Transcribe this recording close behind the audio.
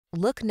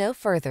Look no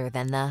further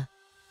than the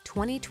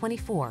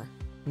 2024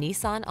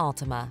 Nissan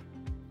Altima.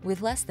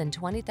 With less than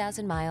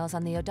 20,000 miles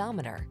on the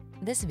odometer,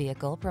 this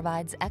vehicle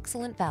provides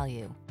excellent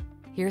value.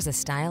 Here's a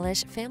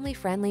stylish,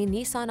 family-friendly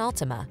Nissan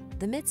Altima,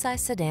 the midsize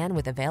sedan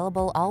with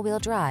available all-wheel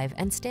drive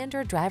and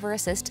standard driver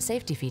assist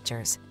safety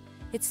features.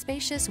 Its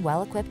spacious,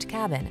 well-equipped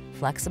cabin,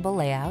 flexible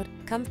layout,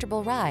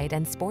 comfortable ride,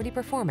 and sporty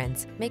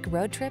performance make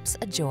road trips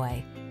a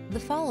joy.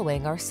 The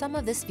following are some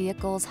of this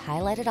vehicle's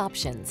highlighted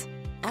options: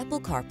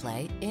 Apple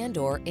CarPlay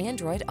and/or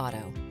Android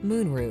Auto,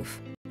 moonroof,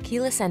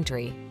 keyless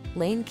entry,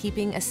 lane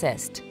keeping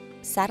assist,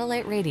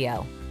 satellite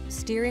radio,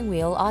 steering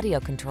wheel audio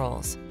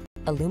controls,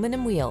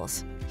 aluminum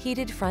wheels,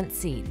 heated front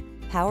seat,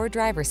 power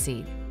driver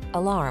seat,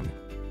 alarm.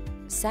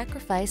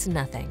 Sacrifice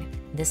nothing.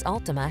 This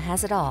Altima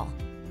has it all.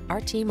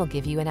 Our team will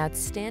give you an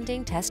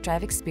outstanding test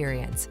drive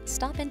experience.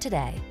 Stop in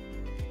today.